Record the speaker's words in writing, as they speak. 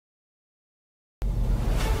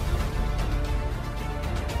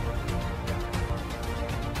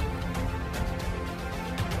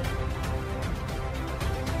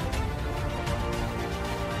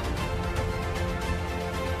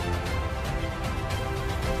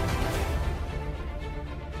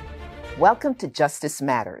Welcome to Justice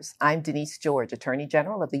Matters. I'm Denise George, Attorney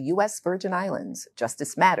General of the U.S. Virgin Islands.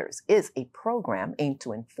 Justice Matters is a program aimed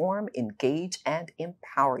to inform, engage, and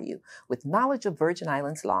empower you with knowledge of Virgin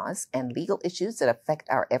Islands laws and legal issues that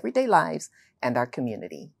affect our everyday lives and our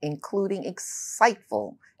community, including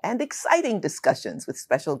insightful and exciting discussions with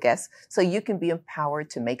special guests so you can be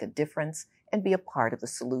empowered to make a difference and be a part of the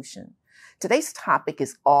solution. Today's topic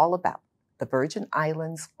is all about the Virgin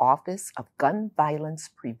Islands Office of Gun Violence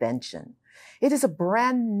Prevention. It is a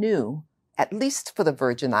brand new, at least for the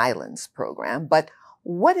Virgin Islands program, but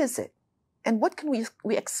what is it? And what can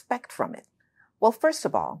we expect from it? Well, first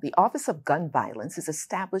of all, the Office of Gun Violence is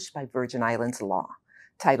established by Virgin Islands law.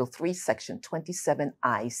 Title III, Section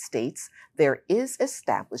 27I states, there is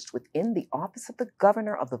established within the Office of the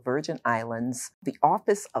Governor of the Virgin Islands, the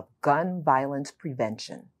Office of Gun Violence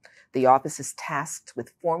Prevention. The office is tasked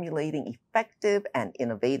with formulating effective and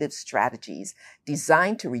innovative strategies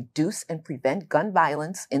designed to reduce and prevent gun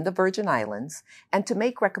violence in the Virgin Islands and to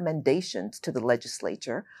make recommendations to the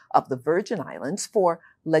Legislature of the Virgin Islands for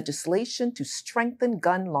legislation to strengthen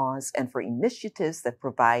gun laws and for initiatives that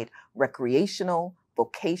provide recreational,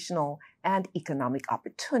 vocational, and economic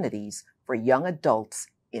opportunities for young adults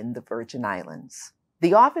in the Virgin Islands.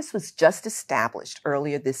 The office was just established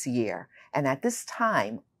earlier this year, and at this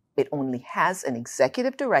time, it only has an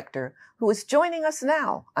executive director who is joining us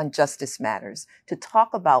now on Justice Matters to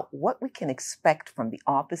talk about what we can expect from the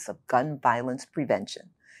Office of Gun Violence Prevention.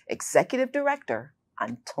 Executive Director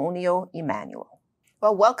Antonio Emanuel.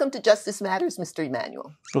 Well, welcome to Justice Matters, Mr.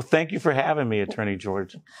 Emanuel. Well, thank you for having me, Attorney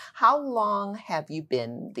George. How long have you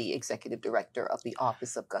been the Executive Director of the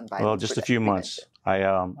Office of Gun Violence? Well, just a few months.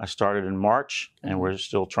 I started in March, and we're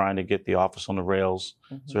still trying to get the office on the rails.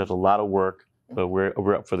 So there's a lot of work. But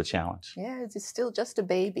we're up for the challenge. Yeah, it's still just a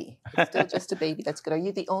baby. It's still just a baby. That's good. Are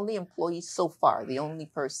you the only employee so far, the only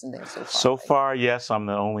person there so far? So far, yes, I'm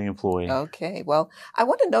the only employee. Okay. Well, I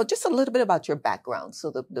want to know just a little bit about your background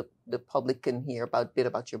so the public can hear a bit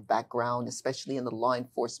about your background, especially in the law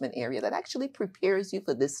enforcement area that actually prepares you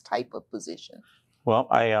for this type of position. Well,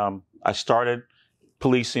 I started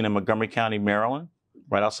policing in Montgomery County, Maryland,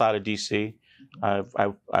 right outside of D.C.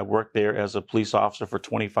 I worked there as a police officer for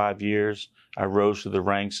 25 years. I rose through the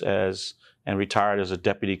ranks and retired as a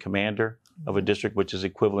deputy commander of a district, which is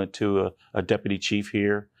equivalent to a deputy chief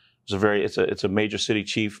here. It's a major city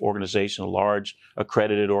chief organization, a large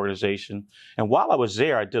accredited organization. And while I was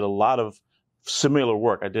there, I did a lot of similar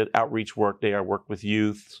work. I did outreach work there. I worked with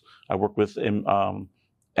youth. I worked with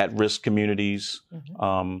at-risk communities.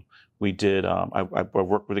 I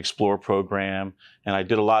worked with Explore program, and I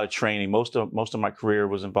did a lot of training. Most of my career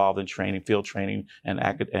was involved in training, field training, and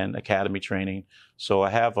academy training. So I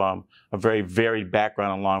have a very varied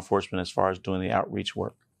background in law enforcement as far as doing the outreach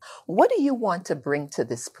work. What do you want to bring to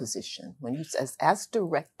this position when you, as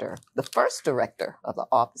director, the first director of the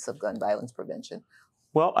Office of Gun Violence Prevention?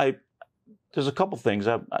 Well, there's a couple things.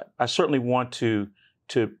 I certainly want to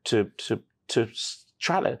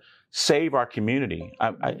try to save our community.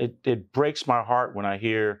 It breaks my heart when I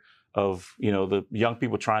hear of, the young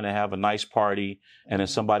people trying to have a nice party and then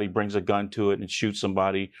somebody brings a gun to it and shoots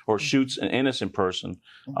somebody or shoots an innocent person.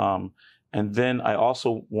 And then I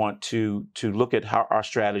also want to look at how our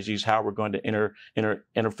strategies, how we're going to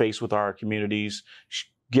interface with our communities,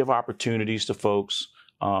 give opportunities to folks,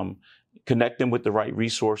 connect them with the right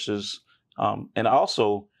resources. And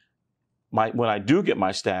also, when I do get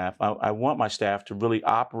my staff, I want my staff to really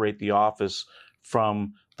operate the office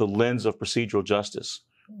from the lens of procedural justice,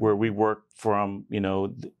 where we work from,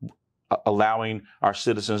 allowing our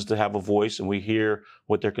citizens to have a voice and we hear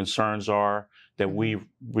what their concerns are, that we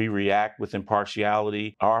react with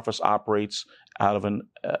impartiality. Our office operates out of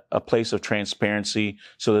a place of transparency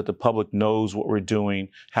so that the public knows what we're doing,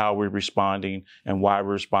 how we're responding, and why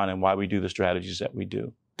we're responding, why we do the strategies that we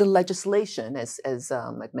do. The legislation, as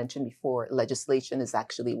I've mentioned before, legislation is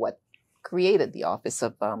actually what created the Office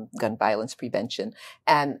of Gun Violence Prevention.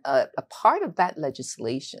 And a part of that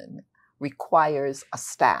legislation requires a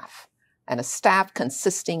staff. And a staff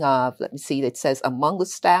consisting of, it says, among the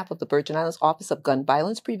staff of the Virgin Islands Office of Gun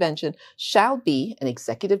Violence Prevention shall be an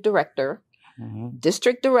executive director,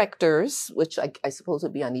 district directors, which I suppose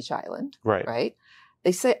would be on each island. Right?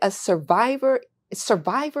 They say a survivor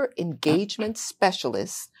engagement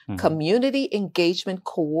specialist, community engagement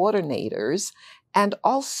coordinators, and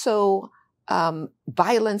also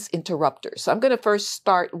violence interrupters. So I'm going to first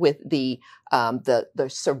start with the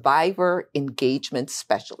survivor engagement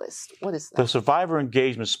specialist. What is that? The survivor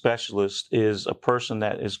engagement specialist is a person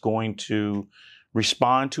that is going to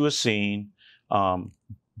respond to a scene,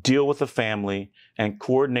 deal with the family and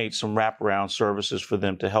coordinate some wraparound services for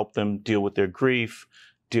them to help them deal with their grief,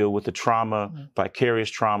 deal with the trauma, vicarious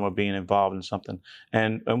trauma, being involved in something.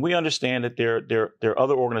 And we understand that there are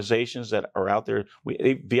other organizations that are out there.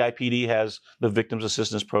 VIPD has the Victims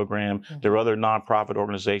Assistance Program. There are other nonprofit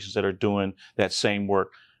organizations that are doing that same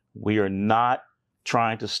work. We are not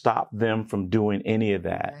trying to stop them from doing any of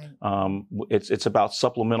that. Right. It's about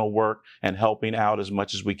supplemental work and helping out as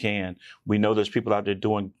much as we can. We know there's people out there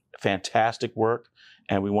doing fantastic work,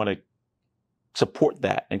 and we want to support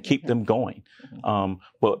that and keep them going.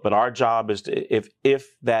 But our job is to,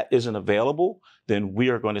 if that isn't available, then we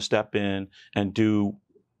are going to step in and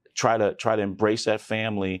try to embrace that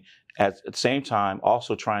family at the same time,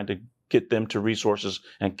 also trying to get them to resources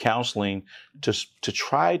and counseling to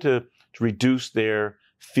try to reduce their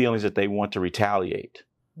feelings that they want to retaliate.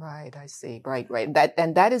 Right, I see. Right.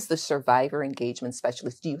 That is the survivor engagement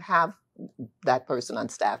specialist. Do you have that person on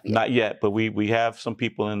staff yet? Not yet, but we have some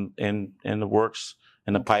people in the works,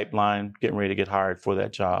 in the pipeline, getting ready to get hired for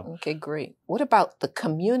that job. Okay, great. What about the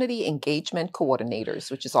community engagement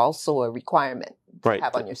coordinators, which is also a requirement to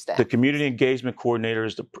have on your staff? The community engagement coordinator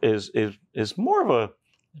is more of a,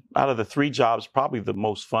 out of the three jobs, probably the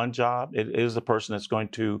most fun job. It is the person that's going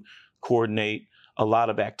to coordinate a lot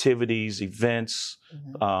of activities, events,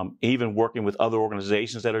 even working with other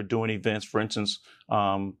organizations that are doing events. For instance,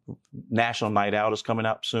 National Night Out is coming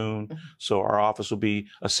up soon, so our office will be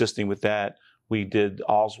assisting with that. We did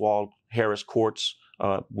Oswald Harris Court's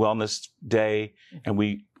Wellness Day, and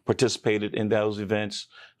we participated in those events.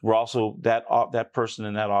 We're also, that person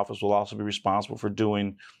in that office will also be responsible for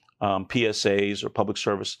doing PSAs or public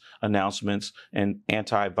service announcements and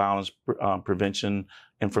anti-violence prevention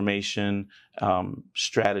information,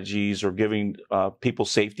 strategies, or giving people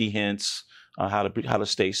safety hints, how to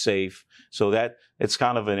stay safe. So that it's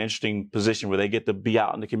kind of an interesting position where they get to be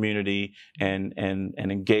out in the community and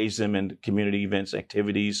engage them in community events,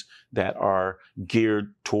 activities that are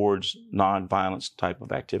geared towards nonviolence type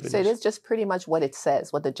of activities. So it is just pretty much what it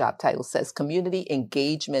says, what the job title says: community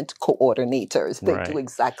engagement coordinators. They do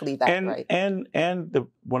exactly that, right? And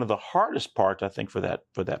one of the hardest parts, I think, for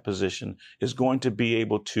that position is going to be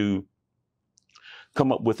able to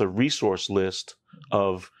come up with a resource list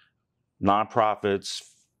of nonprofits,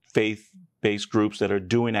 faith-based groups that are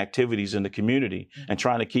doing activities in the community and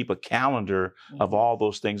trying to keep a calendar of all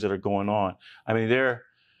those things that are going on. I mean, there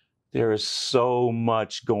is so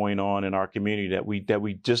much going on in our community that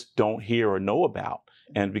we just don't hear or know about.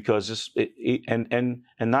 And because and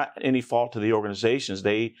not any fault to the organizations,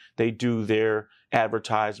 they do their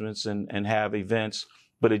advertisements and have events,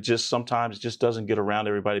 but sometimes it just doesn't get around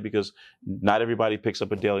everybody because not everybody picks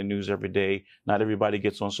up a daily news every day. Not everybody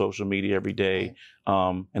gets on social media every day.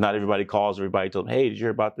 And not everybody calls everybody, tells them, hey, did you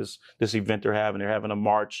hear about this event they're having? They're having a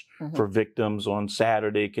march for victims on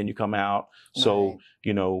Saturday. Can you come out? So,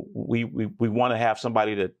 you know, we want to have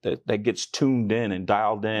somebody that gets tuned in and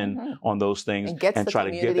dialed in on those things and try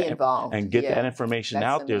to get that involved and get that information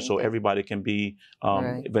out there so everybody can be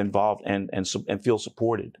involved and feel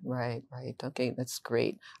supported. Right. Okay, that's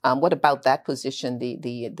great. What about that position,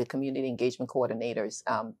 the community engagement coordinators?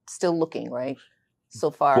 Still looking, right? So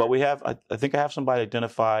far. Well, I think I have somebody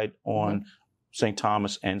identified on St.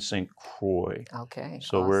 Thomas and St. Croix. Okay.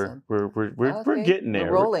 So awesome. we're getting there.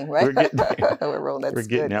 We're rolling, right? We're getting there. We're rolling. That's we're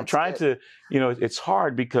getting good. there. I'm trying to, it's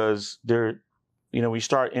hard because we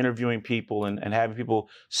start interviewing people and having people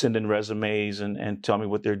send in resumes and tell me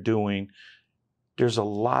what they're doing. There's a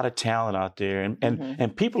lot of talent out there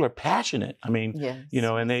and people are passionate. I mean,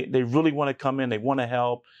 and they really want to come in, they want to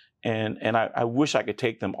help. And I wish I could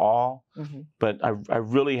take them all, but I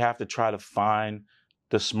really have to try to find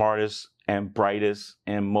the smartest and brightest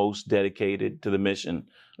and most dedicated to the mission.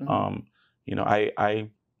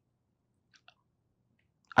 I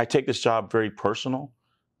take this job very personal.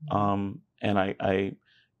 And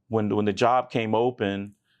when the job came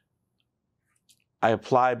open, I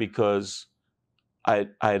applied because I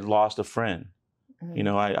had lost a friend.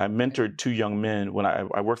 I mentored two young men when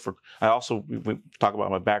I worked for, we talk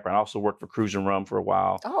about my background, I also worked for Cruise and Rum for a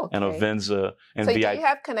while, and Avenza and so VI. So do you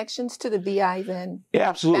have connections to the VI then? Yeah,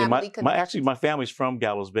 absolutely. My family's from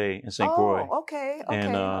Gallows Bay and St. Croix. Oh, okay.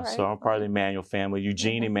 And so I'm part of the Emanuel family.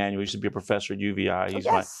 Eugene Emanuel used to be a professor at UVI. He's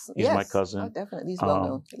my cousin. Oh, definitely. He's well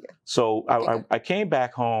known. Yeah. So I came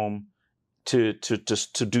back home to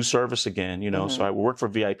do service again, so I worked for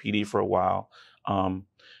VIPD for a while.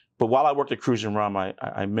 But while I worked at Cruise and Rum, I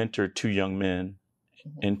mentored two young men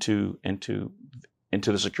into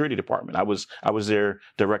the security department. I was their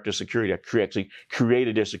director of security. I actually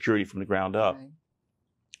created their security from the ground up. Right.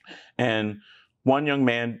 And one young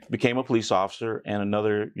man became a police officer, and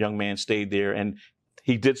another young man stayed there, and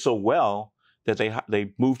he did so well that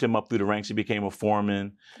they moved him up through the ranks. He became a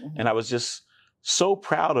foreman, and I was just so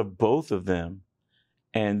proud of both of them.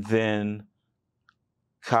 And then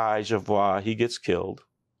Kai Javois, he gets killed.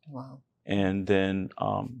 Wow. And then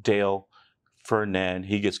Dale Ferdinand,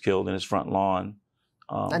 he gets killed in his front lawn.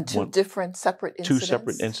 And two different separate incidents? Two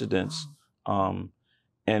separate incidents. Wow.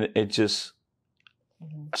 And it just,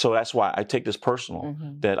 so that's why I take this personal,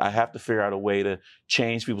 that I have to figure out a way to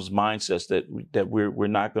change people's mindsets, that we're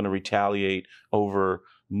not going to retaliate over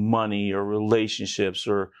money or relationships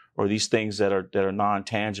or these things that are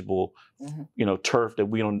non-tangible, turf that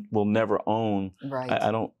we'll never own. Right.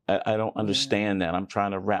 I don't understand that. I'm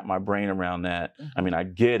trying to wrap my brain around that. I mean, I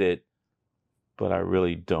get it, but I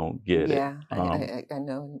really don't get it. Yeah, I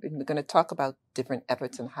know. And we're going to talk about different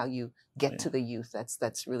efforts and how you get to the youth.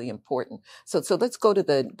 That's really important. So let's go to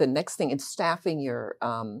the next thing in staffing your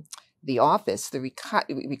the office. The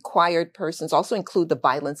required persons also include the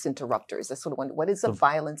violence interrupters. That's sort of one. What is a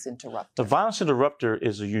violence interrupter? The violence interrupter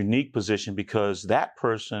is a unique position because that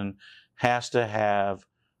person has to have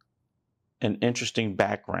an interesting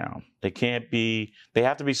background. They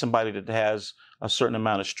have to be somebody that has a certain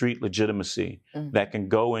amount of street legitimacy, that can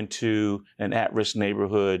go into an at-risk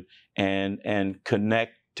neighborhood and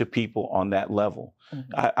connect to people on that level.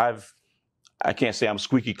 I can't say I'm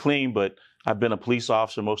squeaky clean, but I've been a police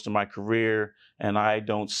officer most of my career, and I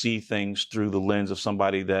don't see things through the lens of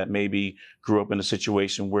somebody that maybe grew up in a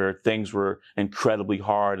situation where things were incredibly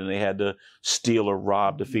hard and they had to steal or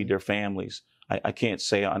rob to feed their families. I can't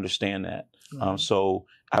say I understand that. So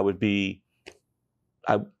I would be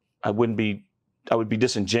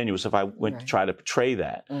disingenuous if I went to try to portray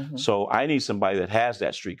that. So I need somebody that has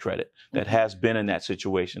that street credit, that has been in that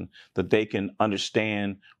situation, that they can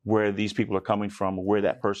understand where these people are coming from, or where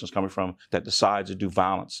that person's coming from that decides to do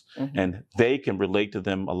violence. And they can relate to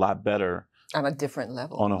them a lot better. On a different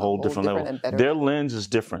level. On a whole different level. Their lens is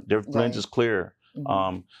different. Their lens is clearer.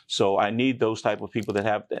 So I need those type of people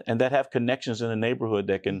that have connections in the neighborhood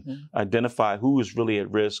that can identify who is really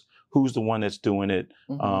at risk, who's the one that's doing it.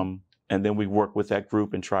 And then we work with that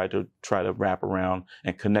group and try to wrap around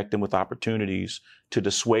and connect them with opportunities to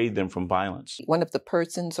dissuade them from violence. One of the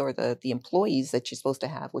persons or the employees that you're supposed to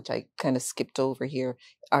have, which I kind of skipped over here,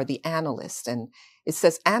 are the analysts. And it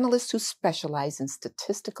says analysts who specialize in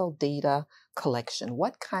statistical data collection.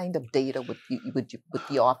 What kind of data would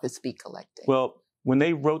the office be collecting? Well, when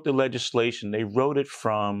they wrote the legislation, they wrote it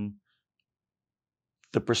from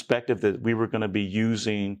the perspective that we were going to be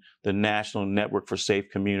using the National Network for Safe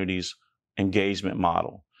Communities engagement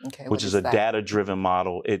model, which is a data-driven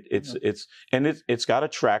model. It's got a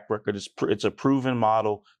track record. It's a proven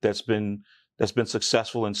model that's been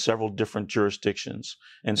successful in several different jurisdictions.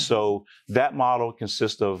 And so that model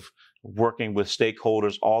consists of working with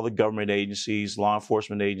stakeholders, all the government agencies, law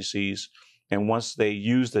enforcement agencies, and once they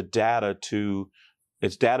use the data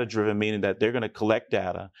it's data-driven, meaning that they're going to collect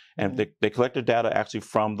data, and they collect their data actually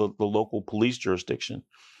from the local police jurisdiction.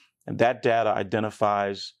 And that data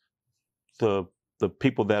identifies the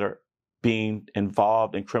people that are being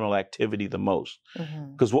involved in criminal activity the most.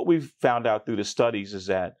 Because what we've found out through the studies is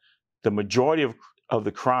that the majority of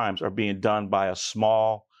the crimes are being done by a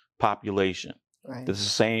small population. Right. It's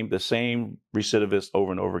the same recidivist over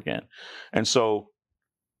and over again. And so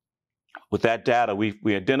with that data, we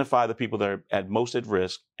identify the people that are most at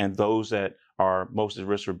risk, and those that are most at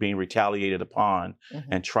risk are being retaliated upon,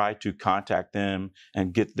 and try to contact them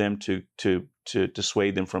and get them to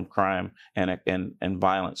dissuade them from crime and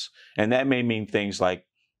violence. And that may mean things like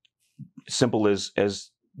simple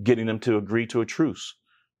as getting them to agree to a truce.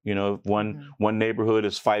 If one neighborhood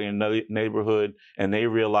is fighting another neighborhood and they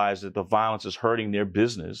realize that the violence is hurting their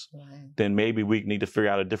business, then maybe we need to figure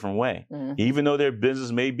out a different way. Even though their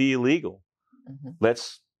business may be illegal,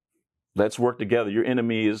 let's work together. Your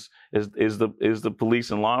enemy is the police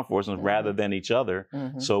and law enforcement rather than each other.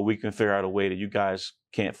 So we can figure out a way that you guys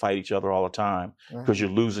can't fight each other all the time because you're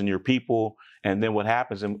losing your people. And then what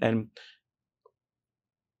happens? And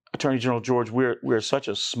Attorney General George, we're such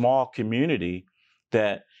a small community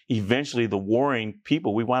that eventually the warring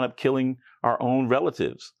people, we wind up killing our own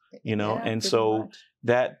relatives, and so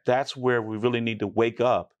that's where we really need to wake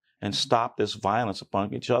up and stop this violence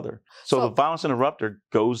upon each other. So the violence interrupter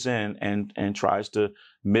goes in and tries to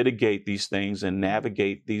mitigate these things and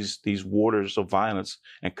navigate these waters of violence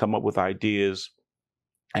and come up with ideas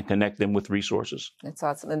and connect them with resources. That's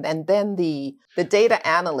awesome. And then the data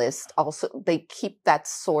analyst also, they keep that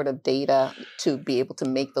sort of data to be able to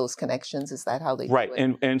make those connections. Is that how they do it? Right.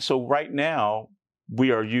 And so right now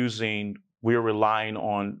we are using we're relying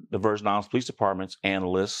on the Virgin Islands Police Department's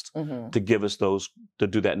analysts to give us those, to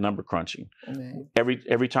do that number crunching.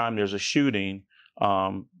 Every time there's a shooting,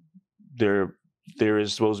 there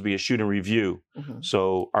is supposed to be a shooting review.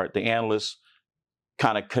 So the analysts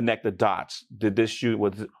kind of connect the dots. Did this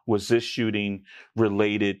was this shooting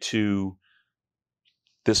related to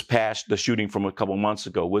the shooting from a couple months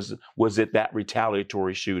ago? Was it that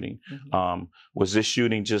retaliatory shooting? Was this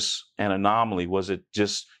shooting just an anomaly? Was it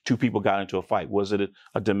just two people got into a fight? Was it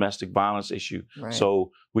a domestic violence issue?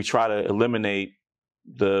 So we try to eliminate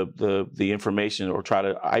the information, or try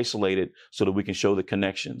to isolate it so that we can show the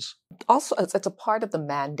connections. Also, it's a part of the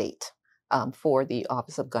mandate for the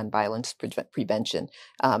Office of Gun Violence Prevention.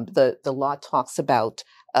 The law talks about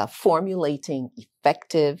formulating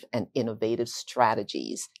effective and innovative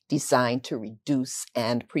strategies designed to reduce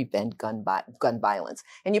and prevent gun violence.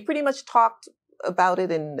 And you pretty much talked about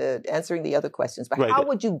it in answering the other questions, but how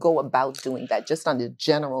would you go about doing that, just on a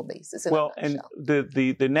general basis? Well, and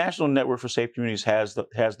the National Network for Safe Communities has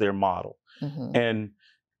their model, and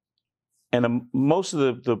most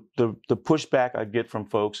of the pushback I get from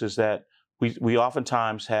folks is that we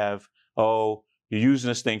oftentimes have, oh, you're using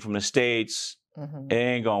this thing from the States, it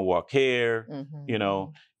ain't gonna work here, you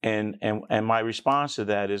know. And my response to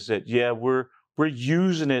that is that, yeah, we're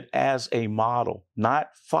using it as a model, not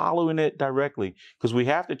following it directly, because we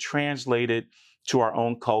have to translate it to our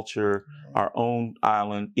own culture, our own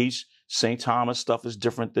island. Each St. Thomas stuff is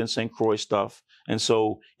different than St. Croix stuff. And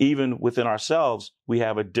so even within ourselves, we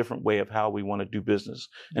have a different way of how we want to do business.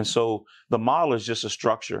 And so the model is just a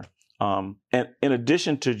structure. And in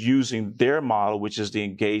addition to using their model, which is the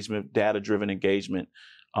engagement, data-driven engagement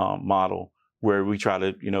model, where we try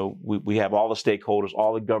to, we have all the stakeholders,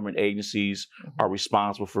 all the government agencies are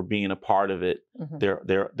responsible for being a part of it.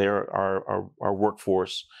 They're our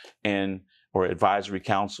workforce or advisory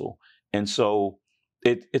council. And so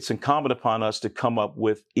it's incumbent upon us to come up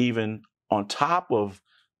with, even on top of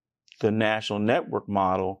the national network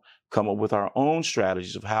model, come up with our own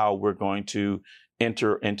strategies of how we're going to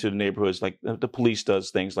enter into the neighborhoods. Like the police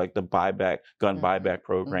does things like the gun buyback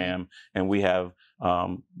program. And we have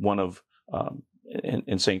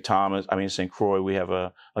in St. Croix, we have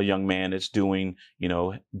a young man that's doing,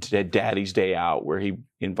 Daddy's Day Out, where he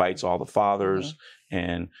invites all the fathers.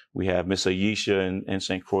 And we have Miss Aisha in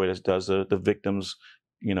St. Croix that does the victims,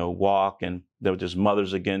 walk, and there's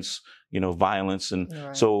Mothers Against, Violence. And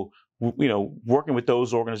so, working with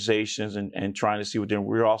those organizations and trying to see what they're doing,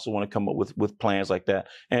 we also want to come up with plans like that.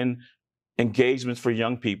 And engagements for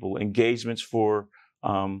young people, engagements for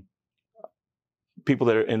people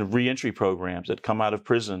that are in reentry programs that come out of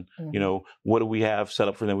prison. What do we have set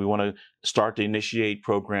up for them? We want to start to initiate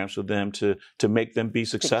programs for them to make them be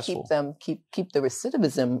successful. To keep the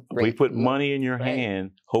recidivism rate. We put money in your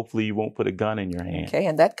hand. Hopefully you won't put a gun in your hand. Okay,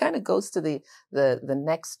 and that kind of goes to the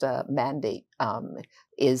next mandate,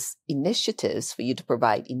 is initiatives for you to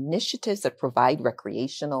provide initiatives that provide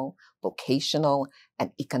recreational, vocational,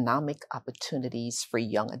 and economic opportunities for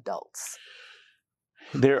young adults.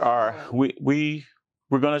 There are, we're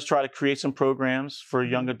going to try to create some programs for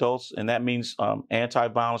young adults, and that means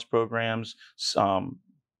anti-violence programs,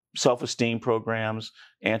 self-esteem programs,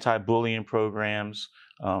 anti-bullying programs.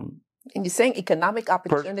 And you're saying economic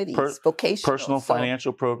opportunities, vocational. Personal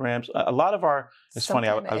financial programs. A lot of it's funny,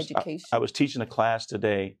 I was teaching a class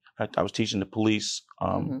today. I was teaching the police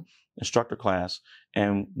instructor class,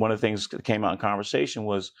 and one of the things that came out in conversation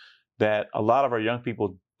was that a lot of our young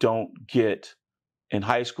people don't get, in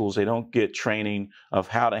high schools, they don't get training of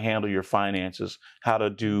how to handle your finances, how to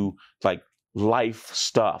do like life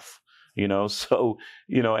stuff, So,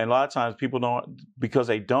 and a lot of times people don't, because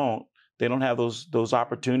they don't have those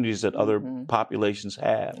opportunities that other populations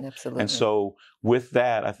have. Absolutely. And so with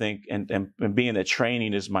that, I think, and being that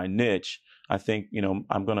training is my niche, I think,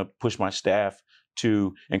 I'm going to push my staff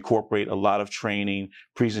to incorporate a lot of training,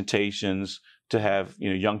 presentations, to have,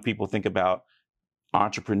 young people think about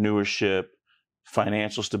entrepreneurship,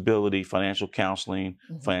 financial stability, financial counseling,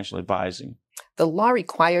 financial advising. The law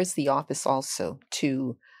requires the office also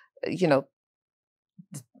to,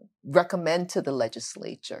 recommend to the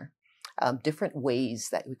legislature different ways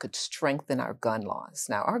that we could strengthen our gun laws.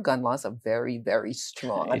 Now, our gun laws are very, very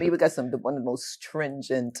strong. I mean, we got one of the most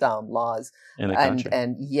stringent laws in the country,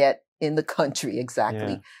 and yet in the country,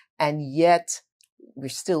 exactly, and yet we're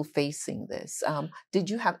still facing this.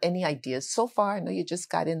 Did you have any ideas so far? I know you just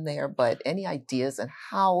got in there, but any ideas on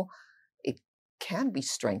how it can be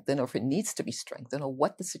strengthened, or if it needs to be strengthened, or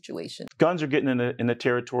what the situation? Guns are getting in the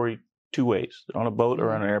territory two ways: on a boat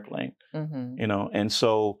or on an airplane. And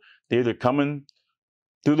so they're either coming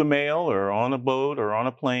through the mail or on a boat or on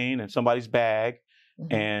a plane in somebody's bag.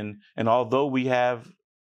 And although we have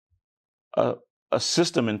a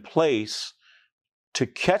system in place to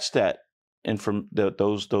catch that and from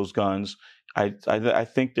those guns, I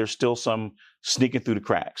think there's still some sneaking through the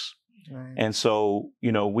cracks. Right. And so,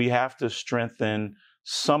 we have to strengthen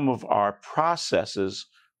some of our processes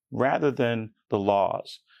rather than the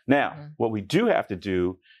laws. Now, what we do have to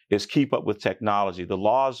do is keep up with technology. The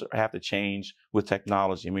laws have to change with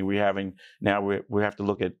technology. I mean, we have to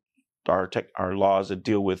look at our laws that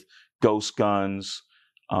deal with ghost guns,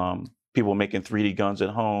 people making 3D guns at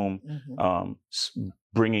home,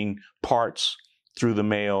 bringing parts through the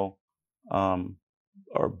mail,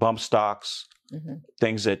 or bump stocks,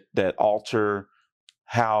 things that alter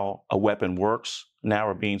how a weapon works now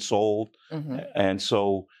are being sold. And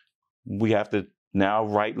so we have to now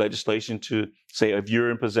write legislation to say, if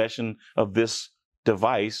you're in possession of this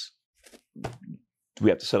device, we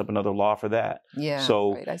have to set up another law for that. Yeah.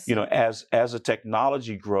 So, right, as the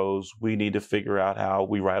technology grows, we need to figure out how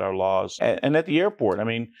we write our laws. And at the airport, I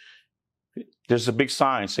mean, there's a big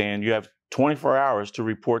sign saying you have 24 hours to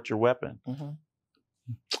report your weapon.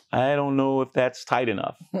 I don't know if that's tight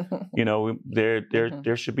enough.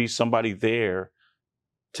 There should be somebody there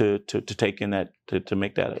to take in that, to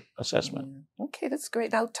make that assessment. Okay, that's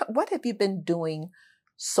great. Now, what have you been doing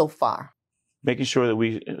so far? Making sure that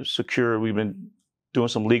we've been doing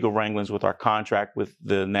some legal wranglings with our contract with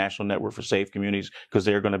the National Network for Safe Communities, because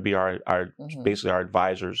they're going to be our basically our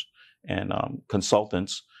advisors and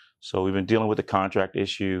consultants. So we've been dealing with the contract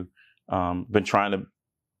issue, been trying to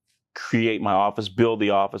create my office, build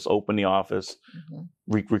the office, open the office,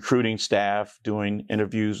 recruiting staff, doing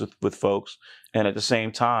interviews with folks, and at the same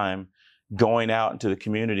time, going out into the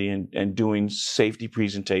community and doing safety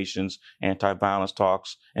presentations, anti-violence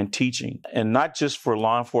talks, and teaching. And not just for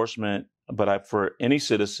law enforcement, but for any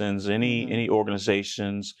citizens, any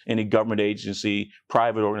organizations, any government agency,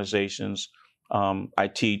 private organizations. I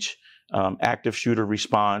teach active shooter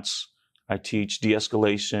response. I teach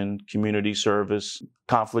de-escalation, community service,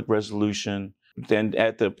 conflict resolution. Then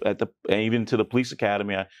even to the police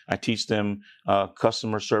academy, I teach them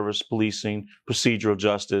customer service policing, procedural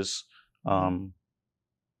justice,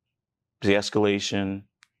 de-escalation.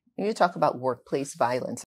 You talk about workplace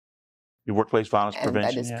violence. Your workplace violence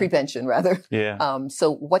prevention. That is prevention, rather. Yeah.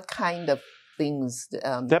 So what kind of things?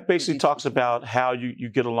 That basically talks about how you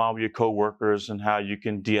get along with your coworkers and how you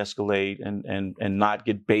can de-escalate and not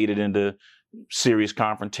get baited into serious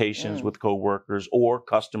confrontations with coworkers or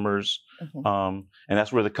customers. And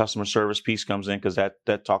that's where the customer service piece comes in, because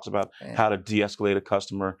that talks about how to de-escalate a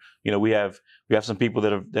customer. We have some people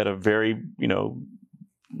that are very,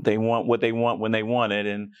 they want what they want when they want it,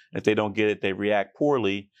 and if they don't get it, they react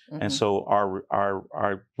poorly. And so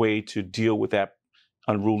our way to deal with that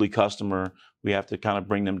unruly customer, we have to kind of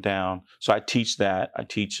bring them down. So I teach that. I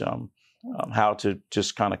teach how to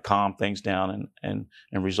just kind of calm things down and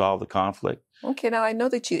resolve the conflict. Okay, now I know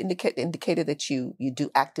that you indicated that you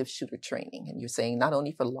do active shooter training, and you're saying not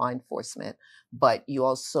only for law enforcement, but you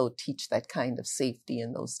also teach that kind of safety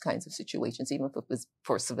in those kinds of situations, even if it was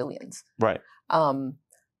for civilians. Right.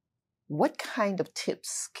 What kind of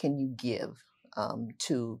tips can you give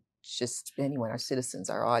to just anyone, our citizens,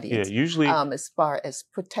 our audience? Yeah, usually as far as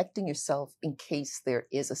protecting yourself in case there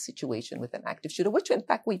is a situation with an active shooter, which in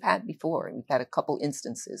fact we've had before. We've had a couple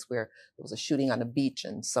instances where there was a shooting on a beach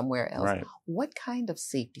and somewhere else. Right. What kind of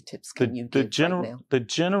safety tips can you give right now? The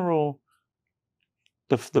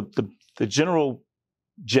general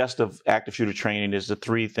gist of active shooter training is the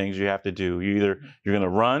three things you have to do. You're going to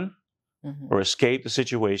run or escape the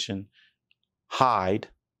situation, hide,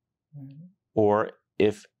 or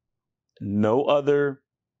if no other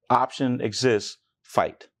option exists,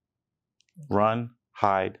 fight. Run,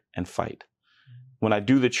 hide, and fight. When I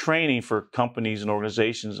do the training for companies and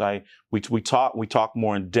organizations, we talk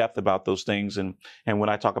more in depth about those things. And when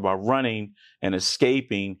I talk about running and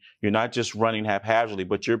escaping, you're not just running haphazardly,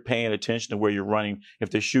 but you're paying attention to where you're running.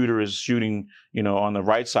 If the shooter is shooting, on the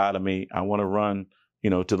right side of me, I want to run,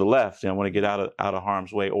 to the left, and I want to get out of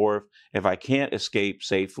harm's way. Or if I can't escape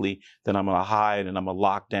safely, then I'm going to hide and I'm going to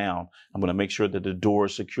lock down. I'm going to make sure that the door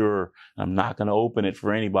is secure. I'm not going to open it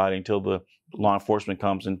for anybody until the law enforcement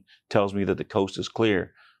comes and tells me that the coast is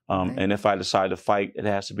clear. And if I decide to fight, it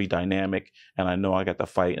has to be dynamic, and I know I got to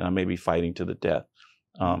fight, and I may be fighting to the death.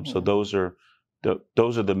 So those are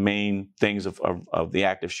the main things of the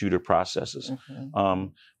active shooter processes.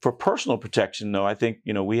 For personal protection, though, I think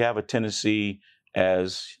we have a tendency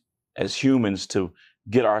as humans to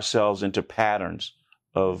get ourselves into patterns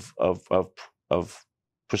of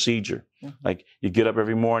procedure. Like you get up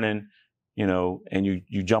every morning, and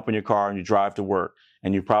you jump in your car and you drive to work,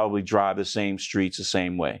 and you probably drive the same streets the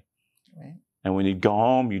same way. Right. And when you go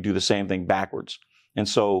home, you do the same thing backwards. And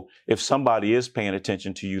so if somebody is paying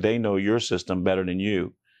attention to you, they know your system better than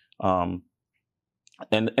you. And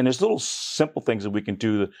there's little simple things that we can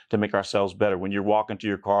do to make ourselves better. When you're walking to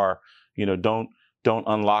your car, don't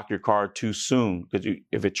unlock your car too soon, because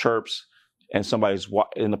if it chirps and somebody's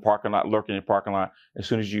in the parking lot, lurking in the parking lot, as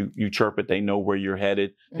soon as you chirp it, they know where you're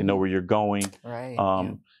headed, they know where you're going.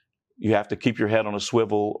 Right. You have to keep your head on a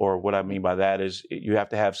swivel, or what I mean by that is you have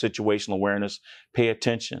to have situational awareness, pay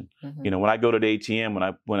attention. Mm-hmm. When I go to the ATM,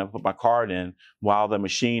 when I put my card in, while the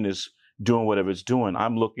machine is doing whatever it's doing,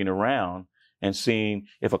 I'm looking around and seeing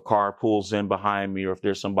if a car pulls in behind me, or if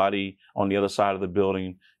there's somebody on the other side of the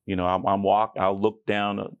building. I'll look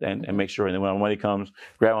down and make sure. And then when my money comes,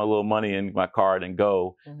 grab my little money in my card and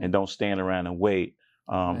go, and don't stand around and wait.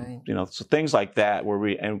 Right. So things like that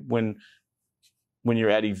when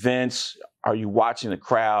you're at events, are you watching the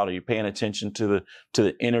crowd? Are you paying attention to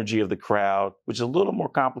the energy of the crowd, which is a little more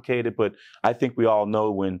complicated, but I think we all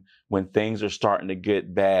know when things are starting to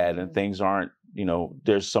get bad and things aren't,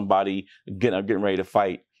 there's somebody getting ready to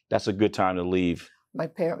fight, that's a good time to leave. My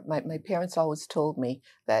parents always told me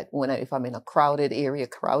that if I'm in a crowded area,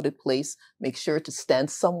 crowded place, make sure to stand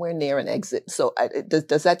somewhere near an exit. So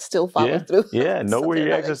does that still follow through? Yeah, know where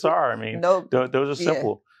your exits are. I mean, those are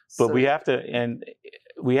simple. But so, we have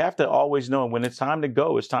to always know when it's time to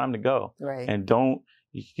go, it's time to go. Right. And don't,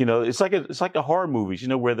 it's like the horror movies,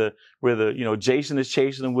 where the Jason is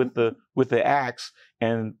chasing them with the axe,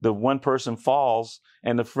 and the one person falls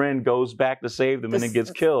and the friend goes back to save them and then gets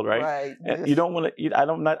killed, right? Right. And you don't want to,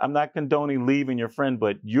 I'm not condoning leaving your friend,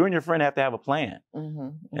 but you and your friend have to have a plan. Mm-hmm.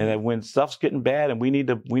 And that when stuff's getting bad and we need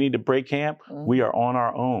to break camp, we are on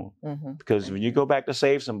our own. Because when you go back to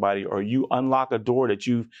save somebody, or you unlock a door that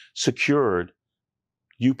you've secured,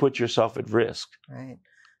 you put yourself at risk. Right.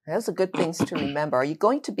 Those are good things to remember. Are you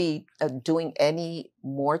going to be doing any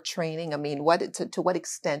more training? I mean, to what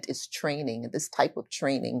extent is training, this type of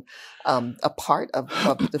training, a part of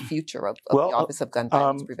the future of the Office of Gun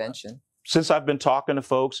Violence Prevention? Since I've been talking to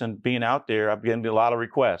folks and being out there, I've been getting a lot of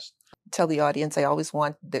requests. Tell the audience, I always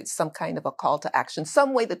want some kind of a call to action,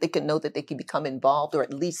 some way that they can know that they can become involved, or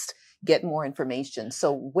at least get more information.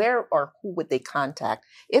 So where or who would they contact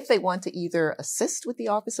if they want to either assist with the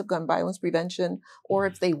Office of Gun Violence Prevention, or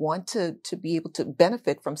if they want to be able to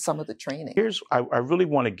benefit from some of the training? I really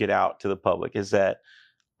want to get out to the public is that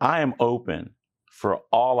I am open for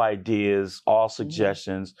all ideas, all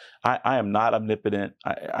suggestions. I am not omnipotent.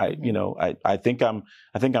 I think I'm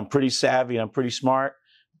pretty savvy. I'm pretty smart,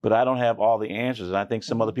 but I don't have all the answers. And I think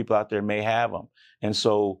some other people out there may have them. And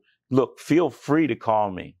so, look, feel free to call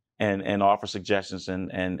me and offer suggestions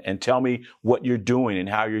and tell me what you're doing and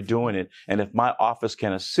how you're doing it. And if my office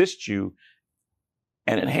can assist you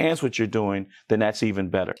and enhance what you're doing, then that's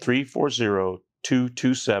even better.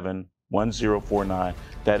 340-227-1049.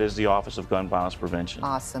 That is the Office of Gun Violence Prevention.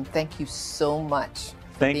 Awesome. Thank you so much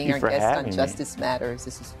Thank you for being our guest on having Justice Matters.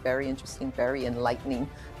 This is very interesting, very enlightening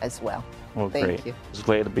as well. Well, thank great. you. It's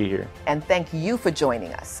glad to be here. And thank you for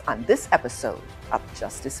joining us on this episode of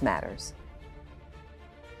Justice Matters.